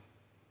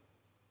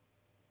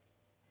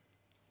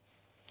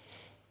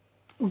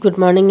Good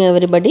morning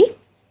everybody.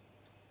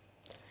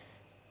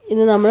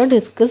 ഇന്ന് നമ്മൾ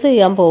discuss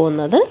ചെയ്യാൻ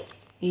പോകുന്നത്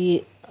ഈ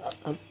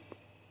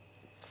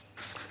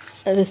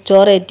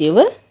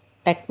റിസ്റ്റോറേറ്റീവ്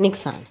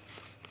ടെക്നിക്സ് ആണ്.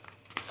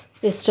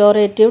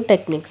 റിസ്റ്റോറേറ്റീവ്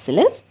ടെക്നിക്സിൽ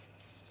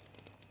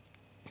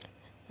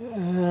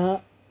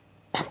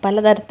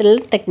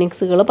പലതരത്തിലുള്ള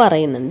ടെക്നിക്സുകൾ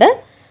പറയുന്നുണ്ട്.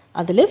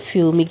 അതിൽ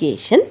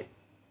fumigation,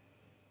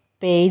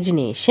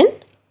 pagination,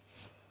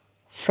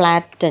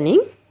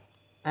 flattening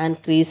and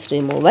crease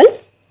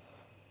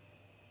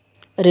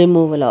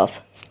removal of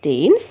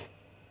stains,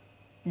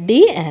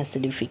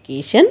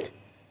 deacidification,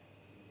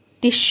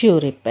 tissue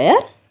repair,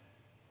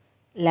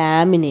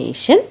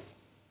 lamination,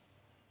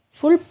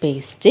 full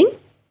pasting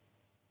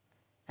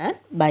and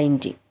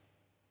binding.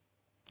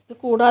 ഇത്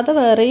കൂടാതെ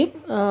വേറെയും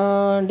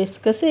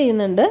ഡിസ്കസ്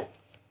ചെയ്യുന്നുണ്ട്.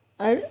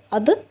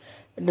 അത്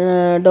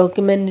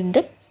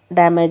ഡോക്യുമെൻറ്റിൻ്റെ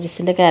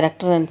ഡാമേജസിൻ്റെ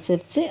ക്യാരക്ടർ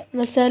അനുസരിച്ച്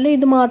എന്ന് വെച്ചാൽ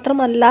ഇത്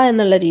മാത്രമല്ല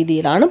എന്നുള്ള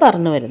രീതിയിലാണ്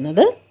പറഞ്ഞു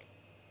വരുന്നത്.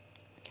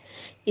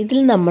 ഇതിൽ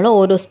നമ്മൾ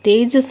ഓരോ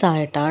സ്റ്റേജസ്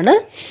ആയിട്ടാണ്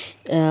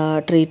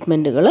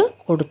ട്രീറ്റ്മെൻറ്റുകൾ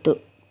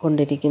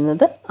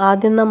കൊണ്ടിരിക്കുന്നത്.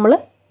 ആദ്യം നമ്മൾ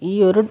ഈ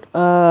ഒരു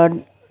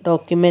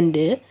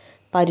ഡോക്യുമെൻ്റ്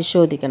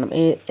പരിശോധിക്കണം.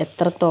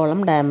 എത്രത്തോളം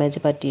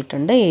ഡാമേജ്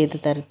പറ്റിയിട്ടുണ്ട്, ഏത്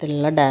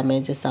തരത്തിലുള്ള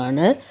ഡാമേജസ്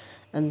ആണ്,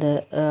 അത്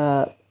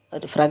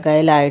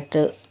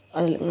ഫ്രഗൈലായിട്ട്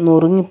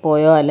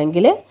നുറുങ്ങിപ്പോയോ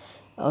അല്ലെങ്കിൽ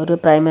ഒരു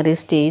പ്രൈമറി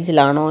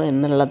സ്റ്റേജിലാണോ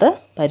എന്നുള്ളത്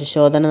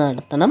പരിശോധന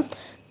നടത്തണം.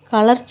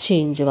 കളർ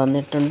ചേഞ്ച്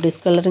വന്നിട്ടുണ്ട്,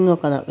 ഡിസ്കളറിങ്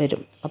ഒക്കെ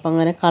വരും. അപ്പം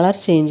അങ്ങനെ കളർ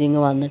ചേഞ്ചിങ്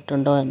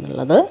വന്നിട്ടുണ്ടോ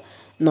എന്നുള്ളത്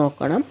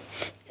നോക്കണം.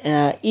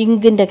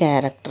 ഇങ്കിൻ്റെ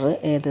ക്യാരക്ടർ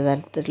ഏത്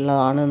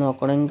തരത്തിലുള്ളതാണ്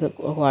നോക്കണം. ഇങ്ക്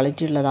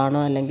ക്വാളിറ്റി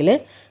ഉള്ളതാണോ അല്ലെങ്കിൽ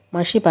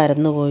മഷി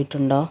പരന്നു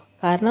പോയിട്ടുണ്ടോ.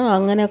 കാരണം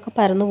അങ്ങനെയൊക്കെ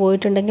പരന്നു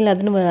പോയിട്ടുണ്ടെങ്കിൽ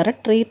അതിന് വേറെ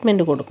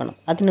ട്രീറ്റ്മെൻറ്റ് കൊടുക്കണം,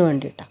 അതിന്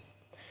വേണ്ടിയിട്ടാണ്.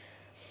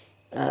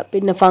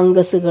 പിന്നെ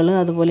ഫംഗസുകൾ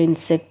അതുപോലെ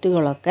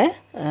ഇൻസെക്റ്റുകളൊക്കെ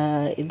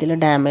ഇതിൽ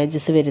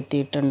ഡാമേജസ്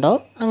വരുത്തിയിട്ടുണ്ടോ,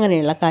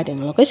 അങ്ങനെയുള്ള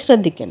കാര്യങ്ങളൊക്കെ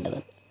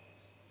ശ്രദ്ധിക്കേണ്ടതുണ്ട്.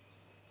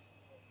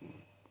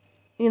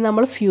 ഇനി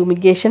നമ്മൾ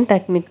ഫ്യൂമിഗേഷൻ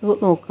ടെക്നിക്ക്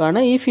നോക്കുകയാണ്.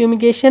 ഈ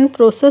ഫ്യൂമിഗേഷൻ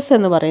പ്രോസസ്സ്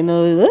എന്ന്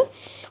പറയുന്നത്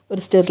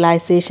ഒരു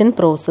സ്റ്റെറിലൈസേഷൻ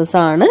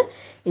പ്രോസസ്സാണ്.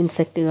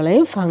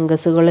 ഇൻസെക്റ്റുകളെയും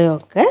ഫംഗസുകളെയും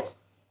ഒക്കെ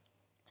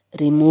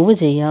റിമൂവ്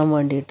ചെയ്യാൻ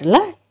വേണ്ടിയിട്ടുള്ള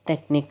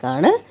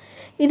ടെക്നിക്കാണ്.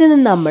 ഇതിന്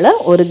നമ്മൾ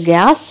ഒരു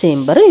ഗ്യാസ്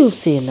ചേമ്പർ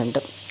യൂസ്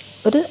ചെയ്യുന്നുണ്ട്.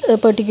 ഒരു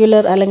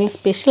പെർട്ടിക്കുലർ അല്ലെങ്കിൽ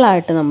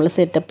സ്പെഷ്യലായിട്ട് നമ്മൾ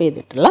സെറ്റപ്പ്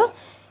ചെയ്തിട്ടുള്ള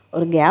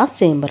ഒരു ഗ്യാസ്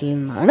ചേമ്പറിൽ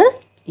നിന്നാണ്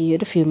ഈ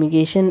ഒരു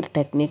ഫ്യൂമിഗേഷൻ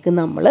ടെക്നിക്ക്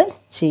നമ്മൾ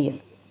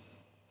ചെയ്യുന്നത്.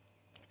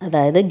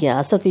 അതായത്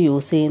ഗ്യാസൊക്കെ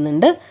യൂസ്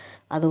ചെയ്യുന്നുണ്ട്.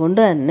 അതുകൊണ്ട്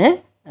തന്നെ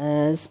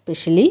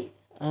സ്പെഷ്യലി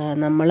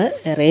നമ്മൾ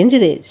അറേഞ്ച്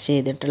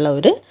ചെയ്തിട്ടുള്ള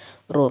ഒരു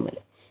റൂമിൽ.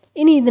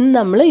 ഇനി ഇതിന്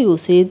നമ്മൾ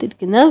യൂസ്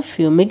ചെയ്തിരിക്കുന്ന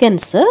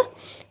ഫ്യൂമിഗൻസ്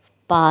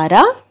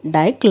പാരാ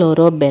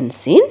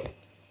ഡൈക്ലോറോബെൻസീൻ,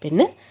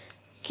 പിന്നെ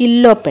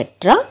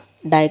കിലോപെട്ര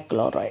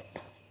ഡൈക്ലോറൈഡ്,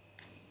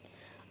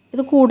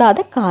 ഇത്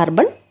കൂടാതെ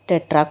കാർബൺ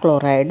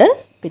ടെട്രാക്ലോറൈഡ്,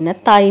 പിന്നെ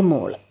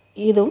തൈമോൾ,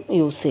 ഇതും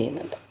യൂസ്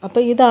ചെയ്യുന്നുണ്ട്.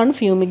 അപ്പോൾ ഇതാണ്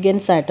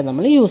ഫ്യൂമിഗൻസ് ആയിട്ട്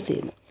നമ്മൾ യൂസ്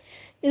ചെയ്യുന്നത്.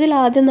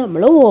 ഇതിലാദ്യം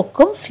നമ്മൾ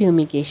വോക്വം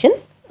ഫ്യൂമിഗേഷൻ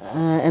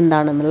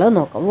എന്താണെന്നുള്ളത്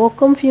നോക്കാം.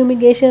 വോക്വം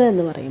ഫ്യൂമിഗേഷൻ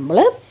എന്ന് പറയുമ്പോൾ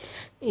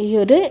ഈ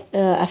ഒരു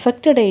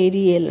അഫക്റ്റഡ്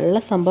ഏരിയയിലുള്ള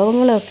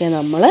സംഭവങ്ങളൊക്കെ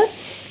നമ്മൾ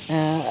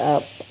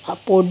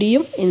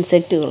പൊടിയും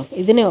ഇൻസെക്റ്റുകളും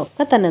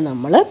ഇതിനെയൊക്കെ തന്നെ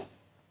നമ്മൾ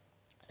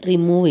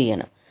റിമൂവ്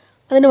ചെയ്യണം.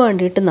 അതിന്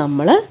വേണ്ടിയിട്ട്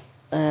നമ്മൾ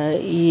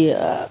ഈ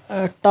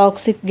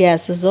ടോക്സിക്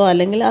ഗ്യാസസോ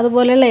അല്ലെങ്കിൽ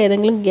അതുപോലെയുള്ള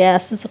ഏതെങ്കിലും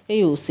ഗ്യാസസൊക്കെ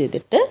യൂസ്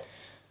ചെയ്തിട്ട്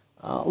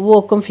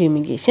വോക്വം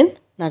ഫ്യൂമിഗേഷൻ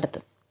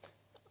നടത്തും.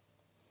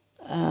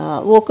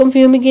 വോക്വം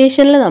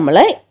ഫ്യൂമിഗേഷനിൽ നമ്മൾ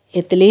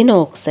എത്തിലീൻ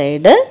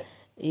ഓക്സൈഡ്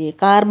ഈ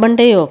കാർബൺ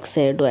ഡൈ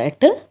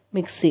ഓക്സൈഡുമായിട്ട്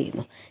മിക്സ്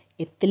ചെയ്യുന്നു.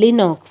 എത്തിലീൻ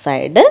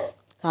ഓക്സൈഡ്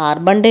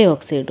കാർബൺ ഡൈ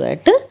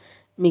ഓക്സൈഡുമായിട്ട്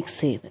മിക്സ്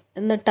ചെയ്ത്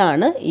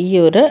എന്നിട്ടാണ് ഈ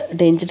ഒരു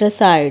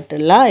ഡേഞ്ചറസ്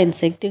ആയിട്ടുള്ള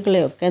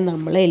ഇൻസെക്റ്റുകളെയൊക്കെ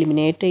നമ്മൾ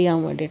എലിമിനേറ്റ് ചെയ്യാൻ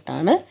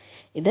വേണ്ടിയിട്ടാണ്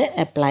ഇത്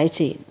അപ്ലൈ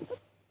ചെയ്യുന്നത്.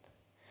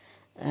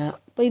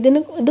 അപ്പോൾ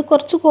ഇത്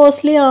കുറച്ച്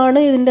കോസ്റ്റ്ലി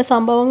ആണ്. ഇതിൻ്റെ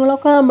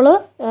സംഭവങ്ങളൊക്കെ നമ്മൾ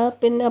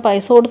പിന്നെ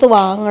പൈസ കൊടുത്ത്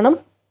വാങ്ങണം.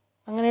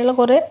 അങ്ങനെയുള്ള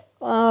കുറേ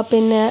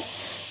പിന്നെ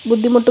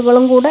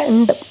ബുദ്ധിമുട്ടുകളും കൂടെ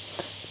ഉണ്ട്.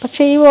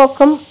 പക്ഷേ ഈ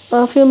വോക്വം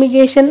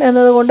ഫ്യൂമിഗേഷൻ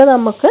എന്നതുകൊണ്ട്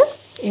നമുക്ക്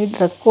ഈ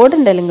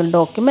റെക്കോർഡിൻ്റെ അല്ലെങ്കിൽ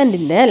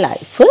ഡോക്യുമെൻറ്റിൻ്റെ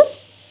ലൈഫ്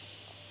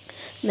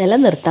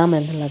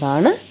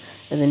നിലനിർത്താമെന്നുള്ളതാണ്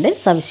ഇതിൻ്റെ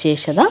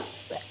സവിശേഷത.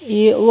 ഈ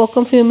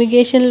വോക്വം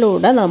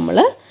ഫ്യൂമിഗേഷനിലൂടെ നമ്മൾ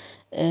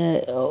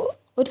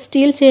ഒരു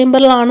സ്റ്റീൽ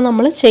ചേമ്പറിലാണ്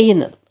നമ്മൾ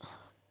ചെയ്യുന്നത്.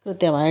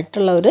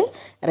 കൃത്യമായിട്ടുള്ള ഒരു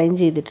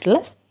അറേഞ്ച് ചെയ്തിട്ടുള്ള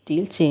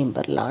സ്റ്റീൽ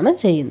ചേമ്പറിലാണ്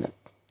ചെയ്യുന്നത്.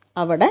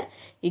 അവിടെ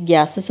ഈ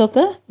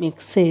ഗ്യാസസൊക്കെ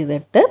മിക്സ്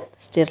ചെയ്തിട്ട്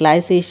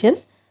സ്റ്റെറിലൈസേഷൻ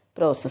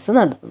പ്രോസസ്സ്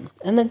നടത്തുന്നു.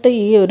 എന്നിട്ട്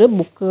ഈ ഒരു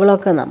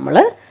ബുക്കുകളൊക്കെ നമ്മൾ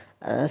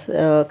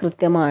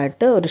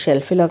കൃത്യമായിട്ട് ഒരു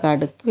ഷെൽഫിലൊക്കെ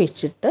അടുക്കി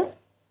വെച്ചിട്ട്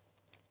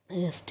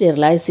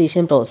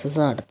സ്റ്റെറിലൈസേഷൻ പ്രോസസ്സ്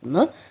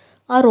നടത്തുന്നു.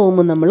 ആ റൂം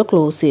നമ്മൾ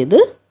ക്ലോസ് ചെയ്ത്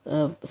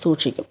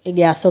സൂക്ഷിക്കും, ഈ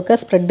ഗ്യാസൊക്കെ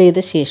സ്പ്രെഡ് ചെയ്ത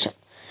ശേഷം.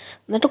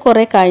 എന്നിട്ട്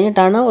കുറേ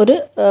കഴിഞ്ഞിട്ടാണ് ഒരു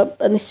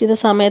നിശ്ചിത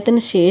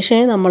സമയത്തിന്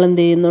ശേഷമേ നമ്മൾ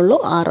എന്ത് ചെയ്യുന്നുള്ളൂ,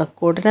 ആ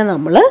റെക്കോർഡിനെ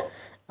നമ്മൾ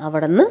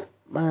അവിടെ നിന്ന്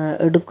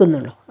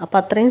എടുക്കുന്നുള്ളൂ. അപ്പോൾ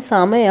അത്രയും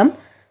സമയം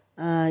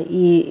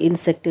ഈ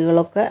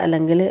ഇൻസെക്റ്റുകളൊക്കെ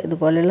അല്ലെങ്കിൽ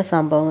ഇതുപോലെയുള്ള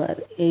സംഭവങ്ങൾ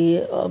ഈ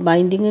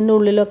ബൈൻഡിങ്ങിൻ്റെ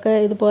ഉള്ളിലൊക്കെ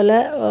ഇതുപോലെ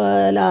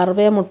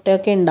ലാർവയോ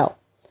മുട്ടയൊക്കെ ഉണ്ടാവും.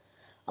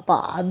 അപ്പോൾ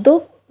അത്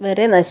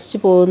വരെ നശിച്ച്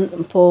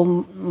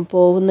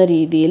പോകുന്ന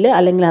രീതിയിൽ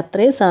അല്ലെങ്കിൽ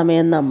അത്രയും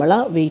സമയം നമ്മൾ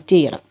വെയിറ്റ്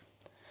ചെയ്യണം.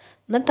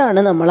 എന്നിട്ടാണ്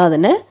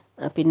നമ്മളതിനെ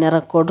പിന്നെ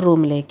റെക്കോർഡ്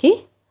റൂമിലേക്ക്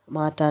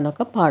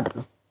മാറ്റാനൊക്കെ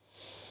പാടുള്ളൂ.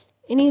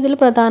 ഇനി ഇതിൽ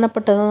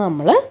പ്രധാനപ്പെട്ടത്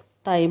നമ്മൾ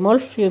തൈമോൾ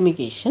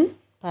ഫ്യൂമിഗേഷൻ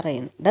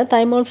പറയുന്നുണ്ട്.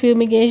 തൈമോൾ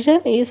ഫ്യൂമിഗേഷൻ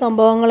ഈ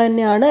സംഭവങ്ങൾ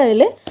തന്നെയാണ്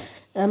അതിൽ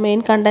മെയിൻ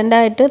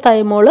കണ്ടൻ്റായിട്ട്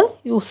തൈമോൾ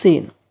യൂസ്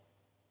ചെയ്യുന്നു.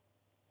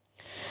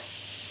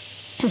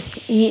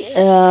 ഈ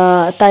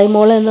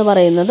തൈമോൾ എന്ന്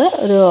പറയുന്നത്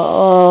ഒരു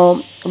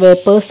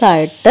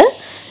വേപ്പേഴ്സായിട്ട്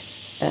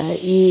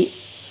ഈ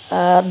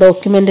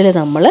ഡോക്യുമെൻറ്റിൽ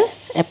നമ്മൾ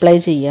അപ്ലൈ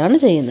ചെയ്യുകയാണ്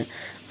ചെയ്യുന്നത്.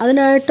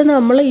 അതിനായിട്ട്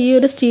നമ്മൾ ഈ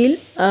ഒരു സ്റ്റീൽ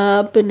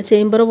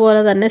ചേംബർ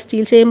പോലെ തന്നെ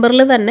സ്റ്റീൽ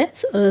ചേംബറിൽ തന്നെ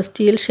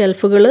സ്റ്റീൽ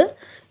ഷെൽഫുകൾ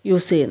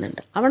യൂസ്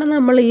ചെയ്യുന്നുണ്ട്. അവിടെ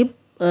നമ്മൾ ഈ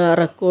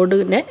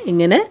റെക്കോർഡിനെ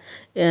ഇങ്ങനെ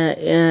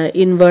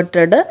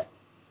ഇൻവേർട്ടഡ്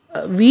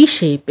വി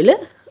ഷേപ്പിൽ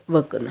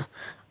വെക്കുന്നു.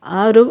 ആ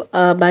ഒരു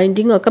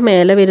ബൈൻഡിങ് ഒക്കെ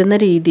മേലെ വരുന്ന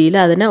രീതിയിൽ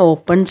അതിനെ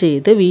ഓപ്പൺ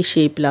ചെയ്ത് വി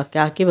ഷേപ്പിലൊക്കെ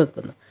ആക്കി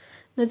വെക്കുന്നു.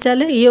 എന്ന് വെച്ചാൽ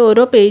ഈ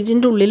ഓരോ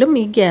പേജിൻ്റെ ഉള്ളിലും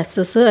ഈ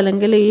ഗ്യാസസ്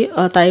അല്ലെങ്കിൽ ഈ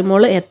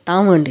തൈമോൾ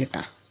എത്താൻ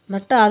വേണ്ടിയിട്ടാണ്.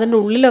 എന്നിട്ട് അതിൻ്റെ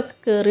ഉള്ളിലൊക്കെ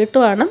കയറിയിട്ട്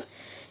വേണം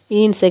ഈ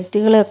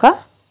ഇൻസെക്റ്റുകളെയൊക്കെ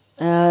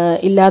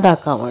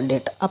ഇല്ലാതാക്കാൻ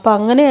വേണ്ടിയിട്ട്. അപ്പോൾ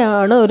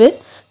അങ്ങനെയാണ് ഒരു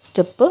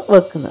സ്റ്റെപ്പ്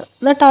വെക്കുന്നത്.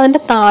 എന്നിട്ട്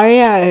അതിൻ്റെ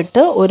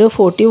താഴെയായിട്ട് ഒരു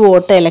 40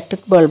 വാട്ട്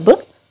ഇലക്ട്രിക് ബൾബ്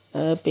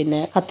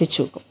കത്തിച്ചു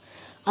വെക്കും.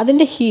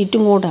 അതിൻ്റെ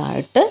ഹീറ്റും കൂടെ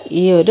ആയിട്ട്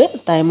ഈ ഒരു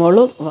തൈമോൾ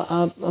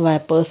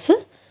വേപ്പേഴ്സ്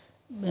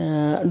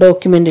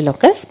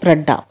ഡോക്യുമെൻറ്റിലൊക്കെ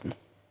സ്പ്രെഡാകുന്നു.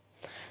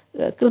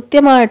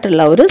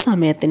 കൃത്യമായിട്ടുള്ള ഒരു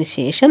സമയത്തിന്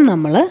ശേഷം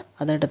നമ്മൾ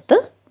അതെടുത്ത്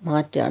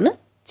മാറ്റുകയാണ്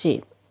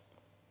ചെയ്യുന്നത്.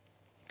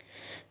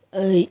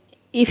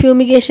 ഈ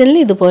ഫ്യൂമിഗേഷനിൽ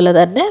ഇതുപോലെ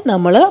തന്നെ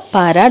നമ്മൾ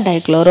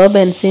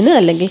ഡൈക്ലോറോബെൻസിൻ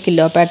അല്ലെങ്കിൽ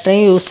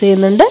കിലോപാട്രൈൻ യൂസ്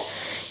ചെയ്യുന്നുണ്ട്.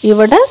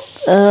 ഇവിടെ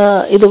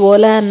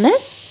ഇതുപോലെ തന്നെ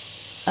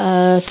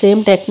സെയിം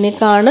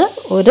ടെക്നിക്കാണ്.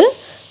 ഒരു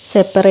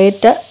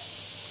സെപ്പറേറ്റ്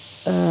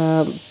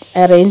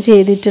അറേഞ്ച്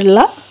ചെയ്തിട്ടുള്ള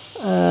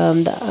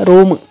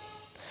റൂം,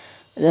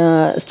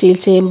 സ്റ്റീൽ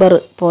ചേംബർ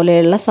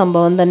പോലെയുള്ള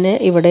സംഭവം തന്നെ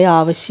ഇവിടെ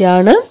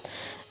ആവശ്യമാണ്.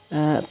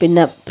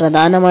 പിന്നെ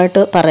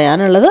പ്രധാനമായിട്ട്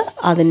പറയാനുള്ളത്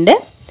അതിൻ്റെ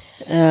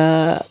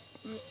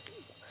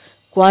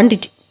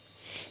ക്വാണ്ടിറ്റി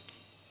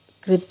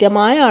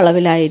കൃത്യമായ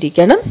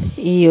അളവിലായിരിക്കണം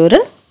ഈ ഒരു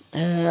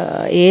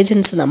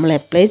ഏജൻസ് നമ്മൾ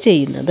അപ്ലൈ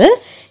ചെയ്യുന്നത്.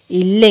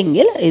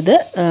 ഇല്ലെങ്കിൽ ഇത്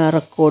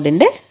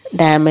റെക്കോർഡിൻ്റെ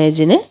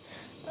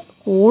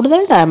കൂടുതൽ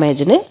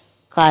ഡാമേജിന്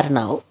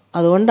കാരണമാവും.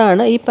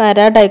 അതുകൊണ്ടാണ് ഈ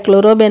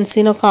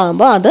ഡൈക്ലോറോബെൻസിനൊക്കെ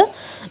ആകുമ്പോൾ അത്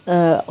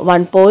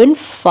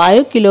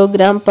 1.5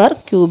 കിലോഗ്രാം പെർ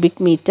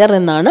ക്യൂബിക് മീറ്റർ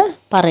എന്നാണ്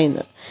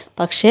പറയുന്നത്.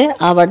 പക്ഷേ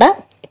അവിടെ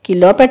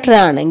കിലോപെട്ര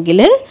ആണെങ്കിൽ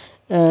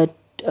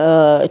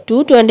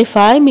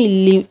 225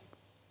 milli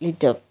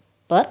litre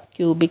per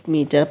cubic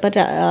metre. അപ്പം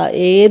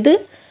ഏത്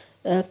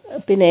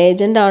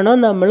ഏജൻ്റാണോ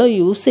നമ്മൾ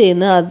യൂസ്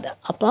ചെയ്യുന്നത്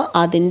അപ്പോൾ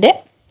അതിൻ്റെ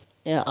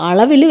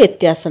അളവിൽ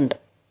വ്യത്യാസമുണ്ട്.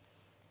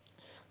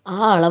 ആ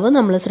അളവ്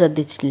നമ്മൾ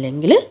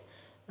ശ്രദ്ധിച്ചില്ലെങ്കിൽ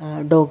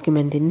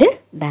ഡോക്യുമെൻറ്റിൻ്റെ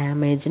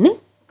ഡാമേജിന്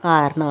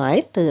കാരണമായി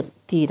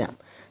തീരാം.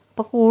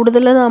 അപ്പോൾ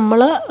കൂടുതൽ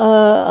നമ്മൾ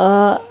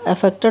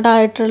എഫക്റ്റഡ്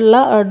ആയിട്ടുള്ള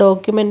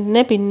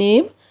ഡോക്യുമെൻറ്റിനെ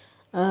പിന്നെയും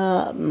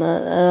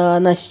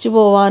നശിച്ചു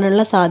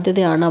പോകാനുള്ള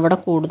സാധ്യതയാണ് അവിടെ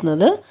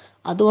കൂടുന്നത്.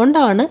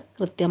 അതുകൊണ്ടാണ്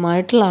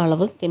കൃത്യമായിട്ടുള്ള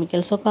അളവ്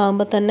കെമിക്കൽസൊക്കെ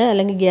ആകുമ്പോൾ തന്നെ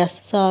അല്ലെങ്കിൽ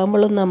ഗ്യാസസ്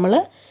ആകുമ്പോഴും നമ്മൾ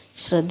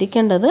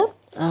ശ്രദ്ധിക്കേണ്ടത്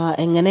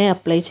എങ്ങനെ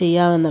അപ്ലൈ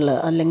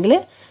ചെയ്യാമെന്നുള്ളത്. അല്ലെങ്കിൽ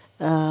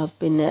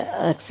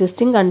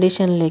എക്സിസ്റ്റിംഗ്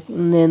കണ്ടീഷനിലേക്ക്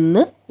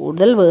നിന്ന്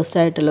കൂടുതൽ വേഴ്സ്റ്റ്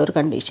ആയിട്ടുള്ള ഒരു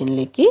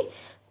കണ്ടീഷനിലേക്ക്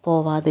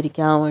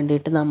പോവാതിരിക്കാൻ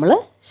വേണ്ടിയിട്ട് നമ്മൾ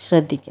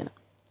ശ്രദ്ധിക്കണം.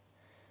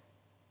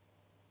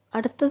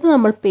 അടുത്തത്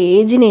നമ്മൾ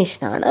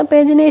പേജിനേഷനാണ്.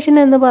 പേജിനേഷൻ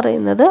എന്ന്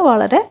പറയുന്നത്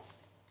വളരെ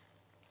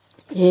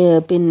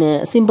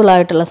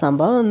സിമ്പിളായിട്ടുള്ള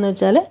സംഭവം എന്ന്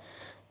വെച്ചാൽ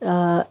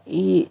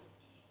ഈ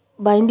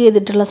ബൈൻഡ്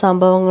ചെയ്തിട്ടുള്ള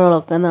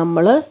സംഭവങ്ങളൊക്കെ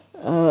നമ്മൾ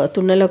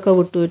തുന്നലൊക്കെ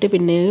വിട്ടുവിട്ട്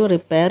പിന്നെയും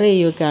റിപ്പയർ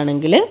ചെയ്യുകയൊക്കെ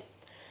ആണെങ്കിൽ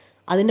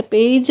അതിൻ്റെ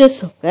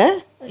പേജസൊക്കെ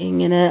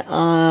ഇങ്ങനെ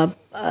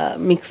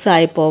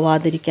മിക്സായി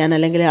പോവാതിരിക്കാൻ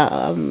അല്ലെങ്കിൽ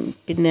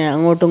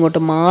അങ്ങോട്ടും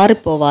ഇങ്ങോട്ടും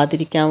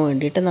മാറിപ്പോവാതിരിക്കാൻ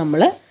വേണ്ടിയിട്ട്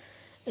നമ്മൾ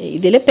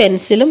ഇതിൽ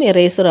പെൻസിലും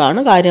ഇറേസറുമാണ്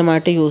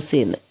കാര്യമായിട്ട് യൂസ്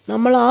ചെയ്യുന്നത്.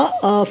 നമ്മൾ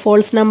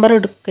ഫോൾസ് നമ്പർ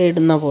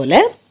ഇടുന്ന പോലെ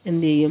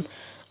എന്ത് ചെയ്യും,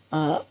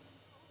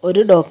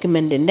 ഒരു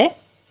ഡോക്യുമെൻറ്റിൻ്റെ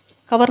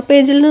കവർ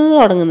പേജിൽ നിന്ന്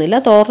തുടങ്ങുന്നില്ല,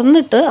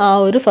 തുറന്നിട്ട് ആ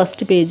ഒരു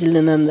ഫസ്റ്റ് പേജിൽ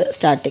നിന്ന്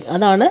സ്റ്റാർട്ടിങ്,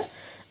 അതാണ്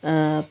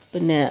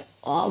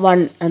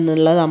 1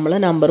 എന്നുള്ളത് നമ്മൾ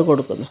നമ്പർ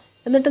കൊടുക്കുന്നു.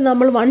 എന്നിട്ട്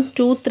നമ്മൾ 1,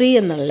 2, 3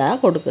 എന്നല്ല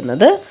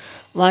കൊടുക്കുന്നത്.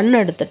 1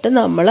 എടുത്തിട്ട്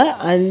നമ്മൾ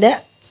അതിൻ്റെ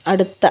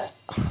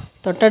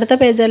തൊട്ടടുത്ത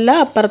പേജല്ല,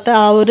 അപ്പുറത്തെ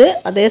ആ ഒരു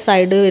അതേ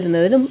സൈഡ്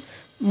വരുന്നതിന്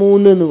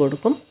 3 എന്ന്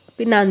കൊടുക്കും,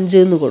 പിന്നെ 5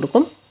 എന്ന്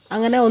കൊടുക്കും.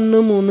 അങ്ങനെ 1,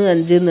 3,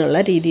 5 എന്നുള്ള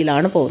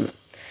രീതിയിലാണ് പോകുന്നത്.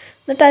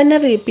 എന്നിട്ട് അതിനെ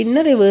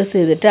പിന്നെ റിവേഴ്സ്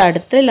ചെയ്തിട്ട്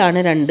അടുത്തതിലാണ്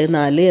 2,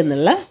 4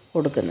 എന്നുള്ള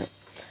കൊടുക്കുന്നത്.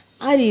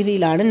 ആ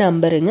രീതിയിലാണ്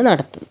നമ്പറിങ്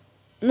നടത്തുന്നത്.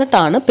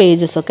 എന്നിട്ടാണ്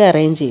പേജസൊക്കെ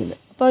അറേഞ്ച് ചെയ്യുന്നത്.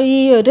 അപ്പോൾ ഈ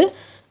ഒരു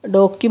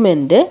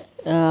ഡോക്യുമെൻറ്റ്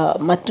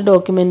മറ്റ്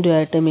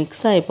ഡോക്യുമെൻറ്റുമായിട്ട്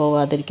മിക്സായി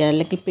പോകാതിരിക്കാൻ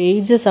അല്ലെങ്കിൽ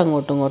പേജസ്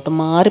അങ്ങോട്ടും ഇങ്ങോട്ടും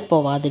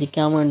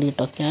മാറിപ്പോവാതിരിക്കാൻ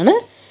വേണ്ടിയിട്ടൊക്കെയാണ്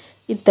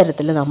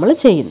ഇത്തരത്തിൽ നമ്മൾ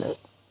ചെയ്യുന്നത്.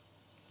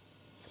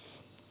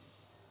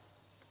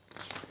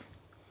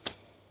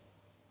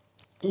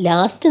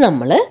 ലാസ്റ്റ്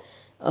നമ്മൾ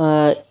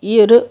ഈ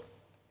ഒരു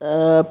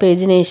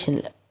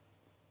പേജിനേഷനിൽ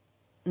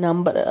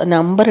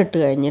നമ്പർ ഇട്ട്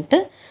കഴിഞ്ഞിട്ട്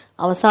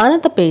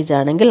അവസാനത്തെ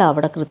പേജാണെങ്കിൽ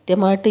അവിടെ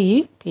കൃത്യമായിട്ട് ഈ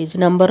പേജ്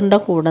നമ്പറിൻ്റെ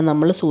കൂടെ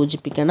നമ്മൾ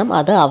സൂചിപ്പിക്കണം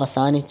അത്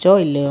അവസാനിച്ചോ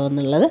ഇല്ലയോ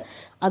എന്നുള്ളത്.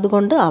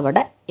 അതുകൊണ്ട്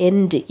അവിടെ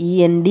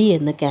END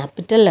എന്ന്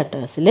ക്യാപിറ്റൽ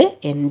ലെറ്റേഴ്സിൽ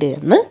END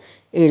എന്ന്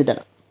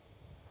എഴുതണം.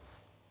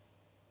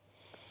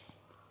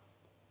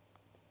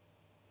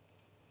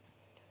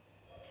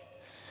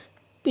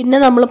 പിന്നെ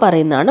നമ്മൾ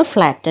പറയുന്നതാണ്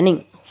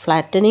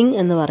ഫ്ലാറ്റനിങ്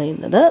എന്ന്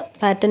പറയുന്നത്.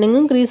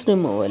 ഫ്ലാറ്റനിങ്ങും ക്രീസ്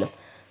റിമൂവലും.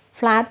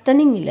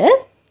 ഫ്ലാറ്റനിങ്ങിൽ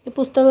ഈ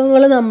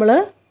പുസ്തകങ്ങൾ നമ്മൾ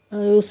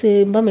യൂസ്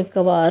ചെയ്യുമ്പോൾ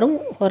മിക്കവാറും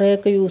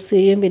കുറേയൊക്കെ യൂസ്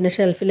ചെയ്യും, പിന്നെ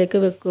ഷെൽഫിലേക്ക്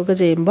വെക്കുകയൊക്കെ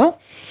ചെയ്യുമ്പോൾ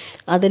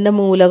അതിൻ്റെ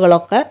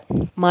മൂലകളൊക്കെ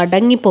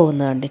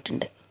മടങ്ങിപ്പോകുന്നത്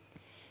കണ്ടിട്ടുണ്ട്.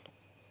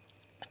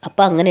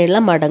 അപ്പോൾ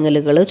അങ്ങനെയുള്ള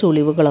മടങ്ങലുകൾ,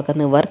 ചുളിവുകളൊക്കെ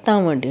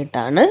നിവർത്താൻ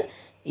വേണ്ടിയിട്ടാണ്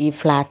ഈ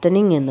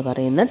ഫ്ലാറ്റനിങ് എന്ന്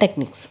പറയുന്ന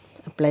ടെക്നിക്സ്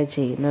അപ്ലൈ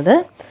ചെയ്യുന്നത്.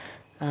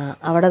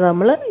 അവിടെ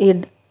നമ്മൾ ഈ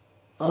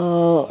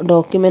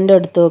ഡോക്യുമെൻ്റ്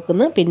എടുത്ത്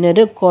വെക്കുന്ന പിന്നെ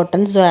ഒരു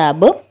കോട്ടൺ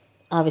സ്വാബ്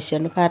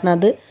ആവശ്യമുണ്ട്, കാരണം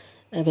അത്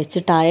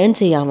വെച്ചിട്ട് അയൺ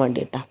ചെയ്യാൻ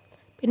വേണ്ടിയിട്ടാണ്.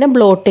 പിന്നെ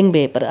ബ്ലോട്ടിംഗ്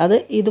പേപ്പർ, അത്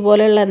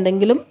ഇതുപോലെയുള്ള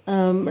എന്തെങ്കിലും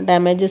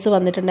ഡാമേജസ്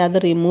വന്നിട്ടുണ്ടെങ്കിൽ അത്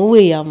റിമൂവ്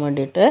ചെയ്യാൻ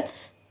വേണ്ടിയിട്ട്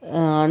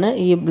ആണ്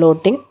ഈ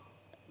ബ്ലോട്ടിംഗ്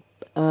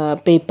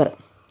പേപ്പർ.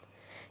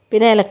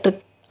 പിന്നെ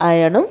ഇലക്ട്രിക്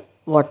അയണും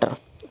വാട്ടറും.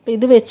 അപ്പോൾ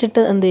ഇത്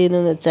വെച്ചിട്ട് എന്ത്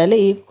ചെയ്യുന്നതെന്ന് വെച്ചാൽ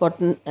ഈ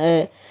കോട്ടൺ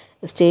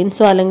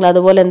സ്റ്റെയിൻസോ അല്ലെങ്കിൽ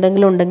അതുപോലെ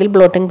എന്തെങ്കിലും ഉണ്ടെങ്കിൽ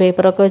ബ്ലോട്ടിംഗ്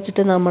പേപ്പറൊക്കെ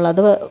വെച്ചിട്ട്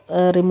നമ്മളത്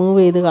റിമൂവ്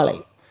ചെയ്ത്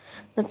കളയും.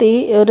 എന്നിട്ട് ഈ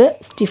ഒരു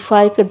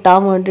സ്റ്റിഫായി കിട്ടാൻ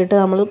വേണ്ടിയിട്ട്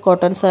നമ്മൾ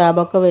കോട്ടൺ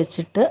സ്വാബൊക്കെ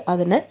വെച്ചിട്ട്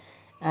അതിനെ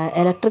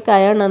ഇലക്ട്രിക്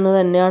അയൺ എന്ന്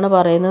തന്നെയാണ്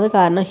പറയുന്നത്,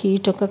 കാരണം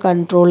ഹീറ്റൊക്കെ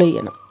കൺട്രോൾ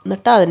ചെയ്യണം.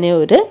 എന്നിട്ട് അതിനെ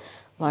ഒരു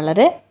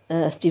വളരെ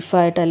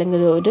സ്റ്റിഫായിട്ട്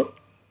അല്ലെങ്കിൽ ഒരു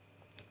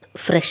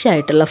ഫ്രഷ്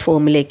ആയിട്ടുള്ള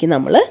ഫോമിലേക്ക്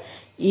നമ്മൾ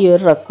ഈ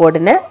ഒരു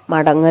റെക്കോർഡിനെ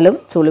മടങ്ങലും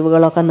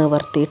ചുളിവുകളൊക്കെ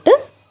നിവർത്തിയിട്ട്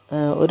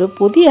ഒരു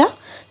പുതിയ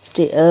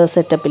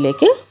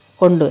സെറ്റപ്പിലേക്ക്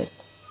കൊണ്ടുവരും.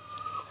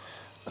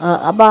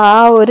 അപ്പോൾ ആ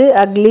ഒരു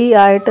അഗ്ലി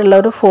ആയിട്ടുള്ള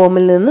ഒരു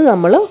ഫോമിൽ നിന്ന്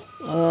നമ്മൾ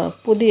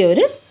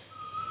പുതിയൊരു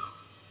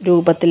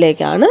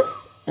രൂപത്തിലേക്കാണ്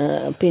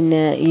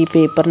പിന്നെ ഈ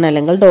പേപ്പറിനെ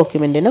അല്ലെങ്കിൽ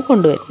ഡോക്യുമെൻറ്റിനെ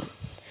കൊണ്ടുവരുന്നത്.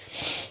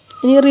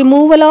 ഇനി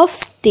റിമൂവൽ ഓഫ്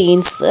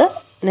സ്റ്റെയിൻസ്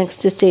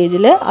നെക്സ്റ്റ്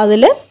സ്റ്റേജിൽ.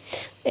 അതിൽ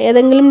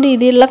ഏതെങ്കിലും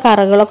രീതിയിലുള്ള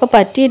കറകളൊക്കെ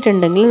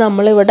പറ്റിയിട്ടുണ്ടെങ്കിൽ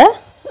നമ്മളിവിടെ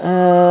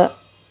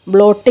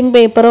ബ്ലോട്ടിംഗ്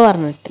പേപ്പർ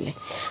പറഞ്ഞിട്ടില്ലേ,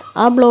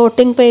 ആ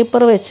ബ്ലോട്ടിംഗ്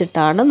പേപ്പർ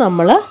വെച്ചിട്ടാണ്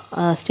നമ്മൾ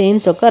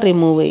സ്റ്റെയിൻസൊക്കെ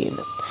റിമൂവ്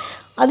ചെയ്യുന്നത്.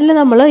 അതിൽ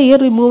നമ്മൾ ഈ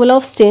റിമൂവൽ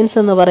ഓഫ് സ്റ്റെയിൻസ്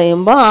എന്ന്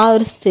പറയുമ്പോൾ ആ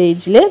ഒരു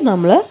സ്റ്റേജിൽ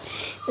നമ്മൾ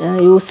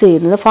യൂസ്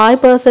ചെയ്യുന്നത്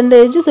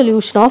 5%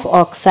 solution of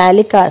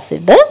oxalic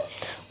acid,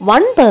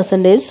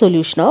 1%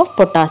 solution of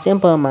potassium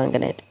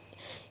permanganate.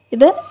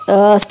 ഇത്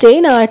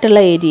സ്റ്റെയിൻ ആയിട്ടുള്ള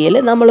ഏരിയയിൽ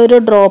നമ്മളൊരു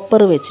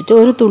ഡ്രോപ്പർ വെച്ചിട്ട്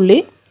ഒരു തുള്ളി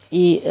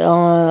ഈ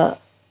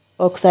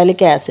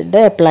ഓക്സാലിക്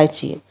ആസിഡ് അപ്ലൈ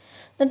ചെയ്യും.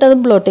 എന്നിട്ടത്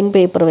ബ്ലോട്ടിംഗ്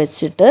പേപ്പർ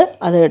വെച്ചിട്ട്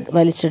അത്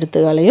വലിച്ചെടുത്ത്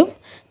കളയും.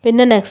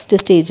 പിന്നെ നെക്സ്റ്റ്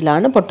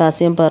സ്റ്റേജിലാണ്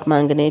പൊട്ടാസ്യം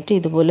പെർമാംഗനേറ്റ്,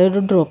 ഇതുപോലെ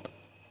ഒരു ഡ്രോപ്പ്,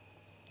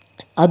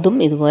 അതും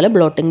ഇതുപോലെ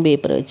ബ്ലോട്ടിംഗ്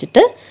പേപ്പർ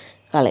വെച്ചിട്ട്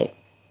കളയും.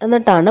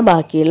 എന്നിട്ടാണ്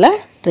ബാക്കിയുള്ള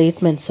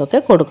ട്രീറ്റ്മെൻറ്റ്സൊക്കെ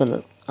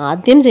കൊടുക്കുന്നത്.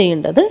 ആദ്യം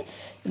ചെയ്യേണ്ടത്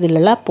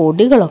ഇതിലുള്ള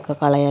പൊടികളൊക്കെ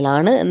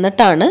കളയലാണ്.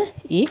 എന്നിട്ടാണ്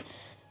ഈ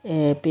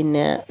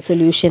പിന്നെ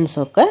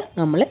സൊല്യൂഷൻസൊക്കെ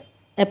നമ്മൾ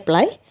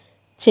അപ്ലൈ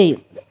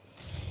ചെയ്യുന്നത്.